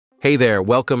Hey there,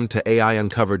 welcome to AI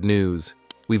Uncovered News.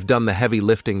 We've done the heavy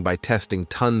lifting by testing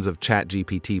tons of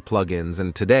ChatGPT plugins,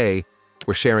 and today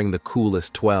we're sharing the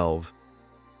coolest 12.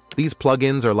 These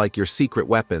plugins are like your secret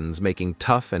weapons, making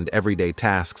tough and everyday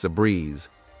tasks a breeze.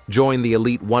 Join the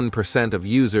elite 1% of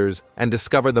users and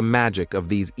discover the magic of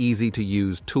these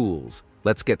easy-to-use tools.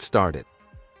 Let's get started.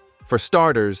 For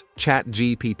starters,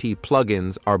 ChatGPT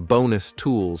plugins are bonus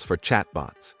tools for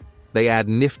chatbots. They add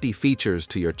nifty features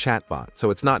to your chatbot, so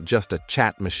it's not just a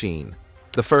chat machine.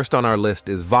 The first on our list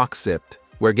is Voxscript,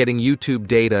 where getting YouTube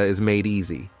data is made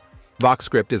easy.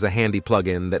 Voxscript is a handy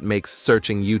plugin that makes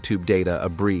searching YouTube data a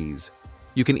breeze.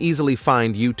 You can easily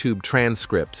find YouTube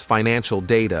transcripts, financial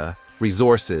data,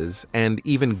 resources, and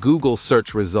even Google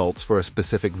search results for a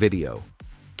specific video.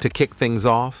 To kick things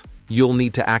off, you'll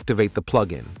need to activate the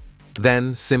plugin.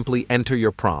 Then simply enter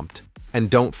your prompt, and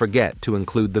don't forget to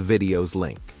include the video's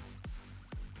link.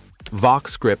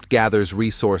 Voxscript gathers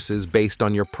resources based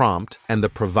on your prompt and the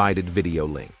provided video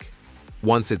link.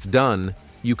 Once it's done,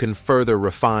 you can further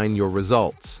refine your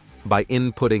results by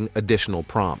inputting additional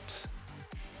prompts.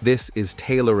 This is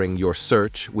tailoring your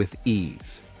search with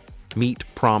ease. Meet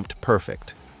Prompt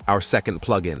Perfect, our second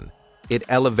plugin. It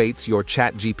elevates your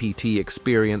ChatGPT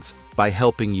experience by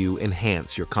helping you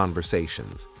enhance your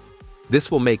conversations.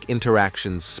 This will make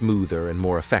interactions smoother and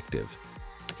more effective.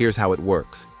 Here's how it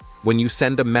works. When you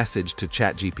send a message to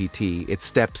ChatGPT, it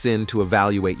steps in to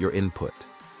evaluate your input.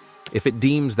 If it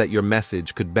deems that your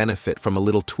message could benefit from a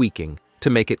little tweaking to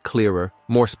make it clearer,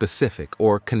 more specific,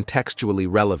 or contextually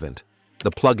relevant, the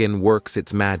plugin works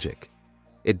its magic.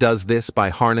 It does this by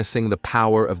harnessing the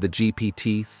power of the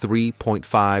GPT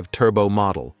 3.5 Turbo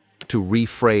model to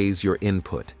rephrase your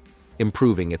input,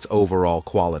 improving its overall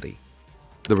quality.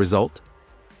 The result?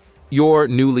 Your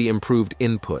newly improved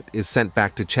input is sent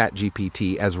back to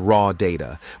ChatGPT as raw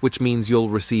data, which means you'll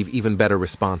receive even better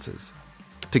responses.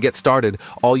 To get started,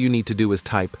 all you need to do is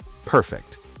type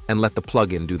 "perfect" and let the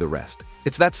plugin do the rest.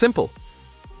 It's that simple.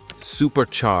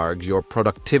 Supercharge your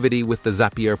productivity with the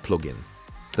Zapier Plugin.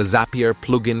 The Zapier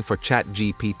Plugin for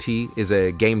ChatGPT is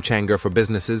a game changer for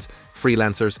businesses,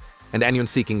 freelancers, and anyone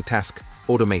seeking task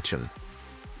automation.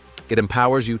 It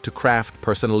empowers you to craft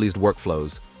personalized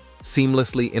workflows,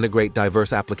 seamlessly integrate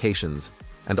diverse applications,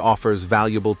 and offers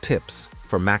valuable tips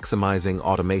for maximizing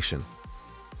automation.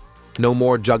 No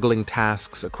more juggling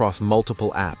tasks across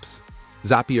multiple apps.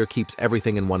 Zapier keeps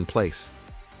everything in one place.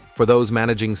 For those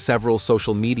managing several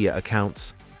social media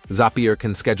accounts, Zapier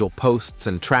can schedule posts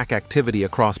and track activity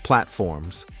across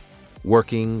platforms.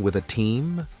 Working with a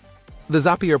team? The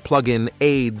Zapier plugin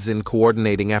aids in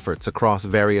coordinating efforts across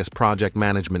various project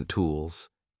management tools.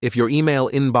 If your email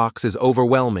inbox is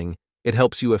overwhelming, it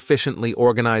helps you efficiently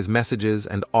organize messages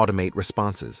and automate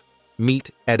responses.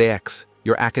 Meet edX,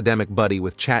 your academic buddy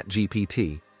with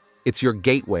ChatGPT. It's your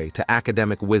gateway to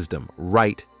academic wisdom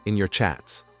right in your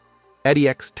chats.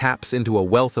 edX taps into a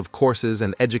wealth of courses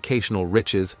and educational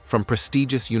riches from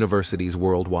prestigious universities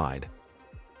worldwide.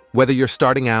 Whether you're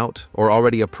starting out or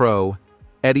already a pro,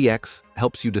 edX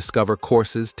helps you discover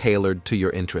courses tailored to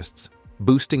your interests,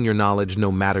 boosting your knowledge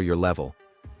no matter your level.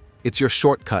 It's your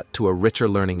shortcut to a richer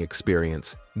learning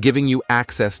experience, giving you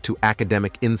access to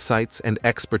academic insights and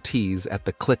expertise at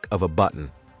the click of a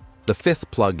button. The fifth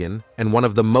plugin, and one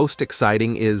of the most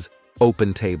exciting, is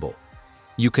OpenTable.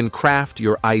 You can craft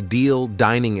your ideal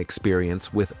dining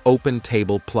experience with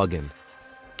OpenTable plugin.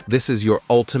 This is your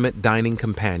ultimate dining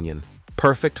companion,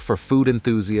 perfect for food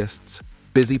enthusiasts,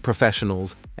 busy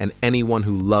professionals, and anyone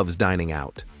who loves dining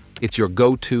out. It's your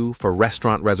go-to for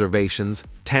restaurant reservations,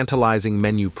 tantalizing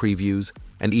menu previews,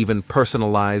 and even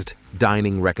personalized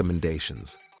dining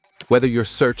recommendations. Whether you're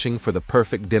searching for the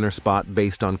perfect dinner spot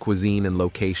based on cuisine and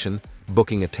location,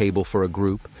 booking a table for a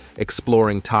group,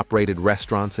 exploring top-rated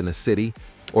restaurants in a city,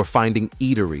 or finding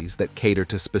eateries that cater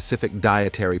to specific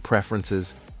dietary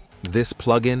preferences, this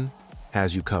plugin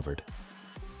has you covered.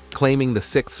 Claiming the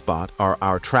sixth spot are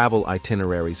our travel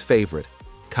itineraries favorite,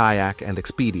 Kayak and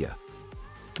Expedia.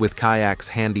 With Kayak's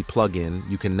handy plugin,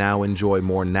 you can now enjoy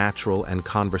more natural and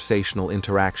conversational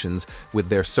interactions with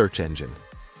their search engine.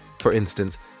 For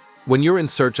instance, when you're in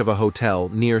search of a hotel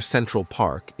near Central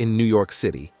Park in New York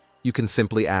City, you can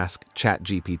simply ask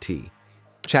ChatGPT.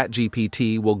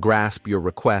 ChatGPT will grasp your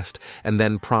request and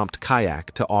then prompt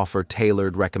Kayak to offer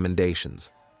tailored recommendations.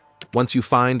 Once you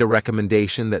find a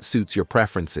recommendation that suits your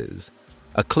preferences,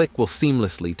 a click will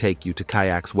seamlessly take you to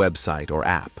Kayak's website or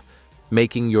app,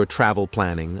 making your travel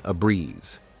planning a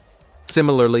breeze.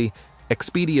 Similarly,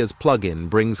 Expedia's plugin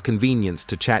brings convenience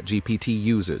to ChatGPT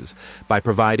users by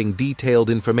providing detailed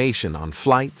information on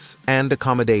flights and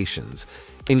accommodations,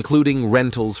 including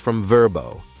rentals from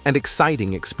Vrbo, and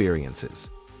exciting experiences.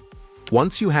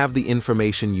 Once you have the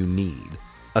information you need,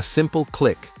 a simple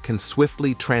click can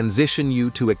swiftly transition you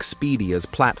to Expedia's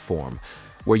platform,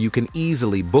 where you can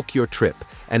easily book your trip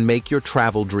and make your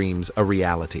travel dreams a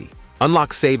reality.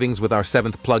 Unlock savings with our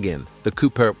 7th plugin, the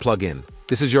Zapier Plugin.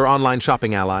 This is your online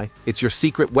shopping ally. It's your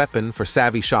secret weapon for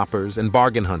savvy shoppers and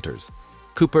bargain hunters.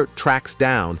 Zapier tracks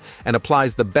down and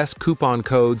applies the best coupon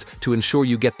codes to ensure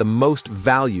you get the most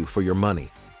value for your money.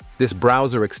 This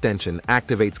browser extension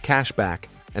activates cashback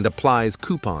and applies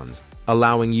coupons,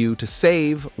 allowing you to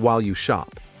save while you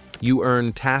shop. You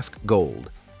earn Task Gold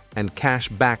and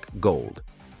Cashback Gold,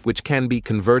 which can be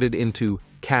converted into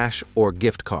cash or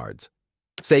gift cards.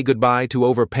 Say goodbye to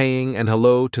overpaying and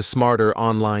hello to smarter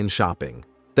online shopping.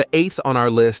 The 8th on our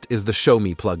list is the Show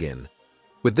Me plugin.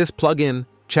 With this plugin,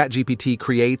 ChatGPT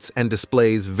creates and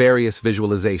displays various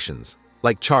visualizations,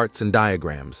 like charts and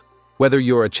diagrams. Whether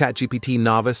you're a ChatGPT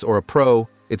novice or a pro,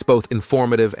 it's both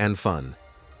informative and fun.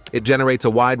 It generates a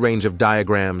wide range of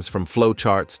diagrams from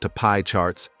flowcharts to pie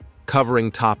charts,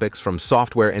 covering topics from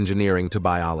software engineering to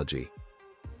biology.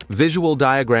 Visual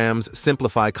diagrams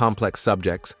simplify complex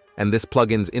subjects, and this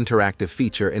plugin's interactive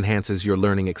feature enhances your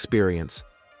learning experience.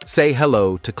 Say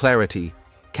hello to clarity,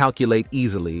 calculate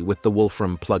easily with the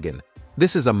Wolfram plugin.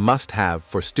 This is a must-have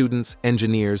for students,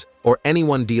 engineers, or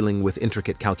anyone dealing with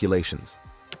intricate calculations.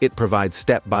 It provides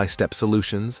step-by-step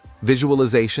solutions,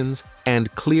 visualizations,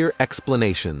 and clear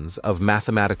explanations of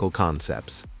mathematical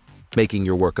concepts, making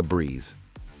your work a breeze.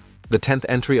 The 10th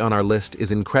entry on our list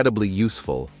is incredibly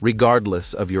useful,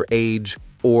 regardless of your age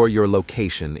or your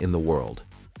location in the world.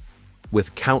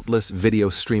 With countless video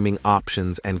streaming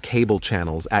options and cable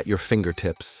channels at your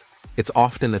fingertips, it's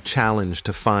often a challenge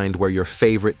to find where your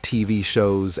favorite TV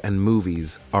shows and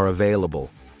movies are available.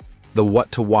 The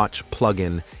What to Watch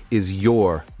plugin is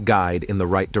your guide in the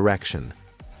right direction.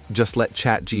 Just let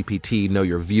ChatGPT know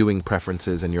your viewing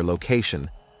preferences and your location,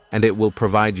 and it will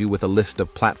provide you with a list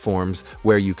of platforms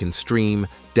where you can stream,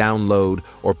 download,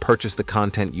 or purchase the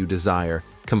content you desire,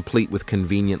 complete with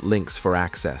convenient links for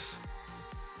access.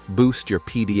 Boost your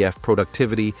PDF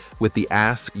productivity with the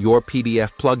Ask Your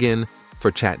PDF plugin for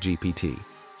ChatGPT.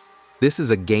 This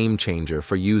is a game changer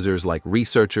for users like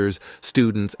researchers,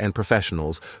 students, and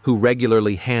professionals who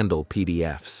regularly handle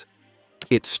PDFs.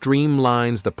 It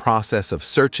streamlines the process of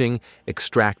searching,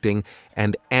 extracting,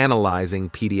 and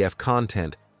analyzing PDF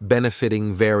content,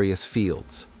 benefiting various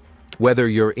fields. Whether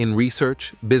you're in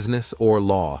research, business, or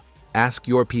law, Ask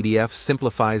Your PDF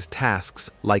simplifies tasks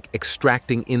like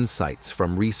extracting insights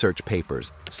from research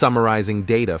papers, summarizing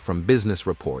data from business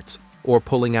reports, or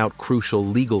pulling out crucial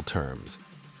legal terms.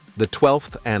 The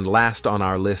 12th and last on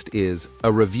our list is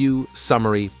a Review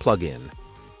Summary plugin.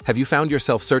 Have you found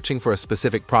yourself searching for a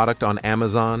specific product on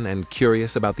Amazon and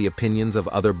curious about the opinions of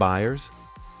other buyers?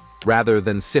 Rather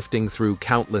than sifting through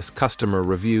countless customer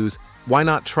reviews, why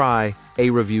not try a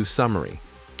review summary?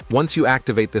 Once you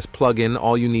activate this plugin,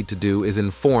 all you need to do is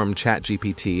inform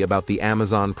ChatGPT about the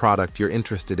Amazon product you're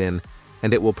interested in,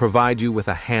 and it will provide you with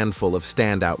a handful of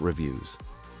standout reviews.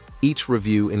 Each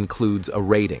review includes a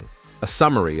rating, a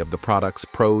summary of the product's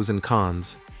pros and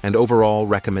cons, and overall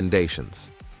recommendations.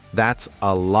 That's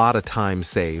a lot of time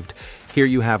saved. Here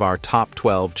you have our top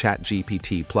 12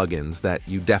 ChatGPT plugins that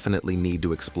you definitely need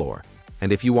to explore.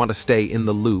 And if you want to stay in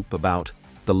the loop about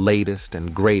the latest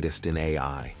and greatest in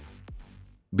AI,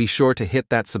 be sure to hit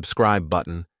that subscribe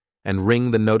button and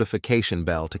ring the notification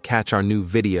bell to catch our new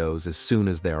videos as soon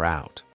as they're out.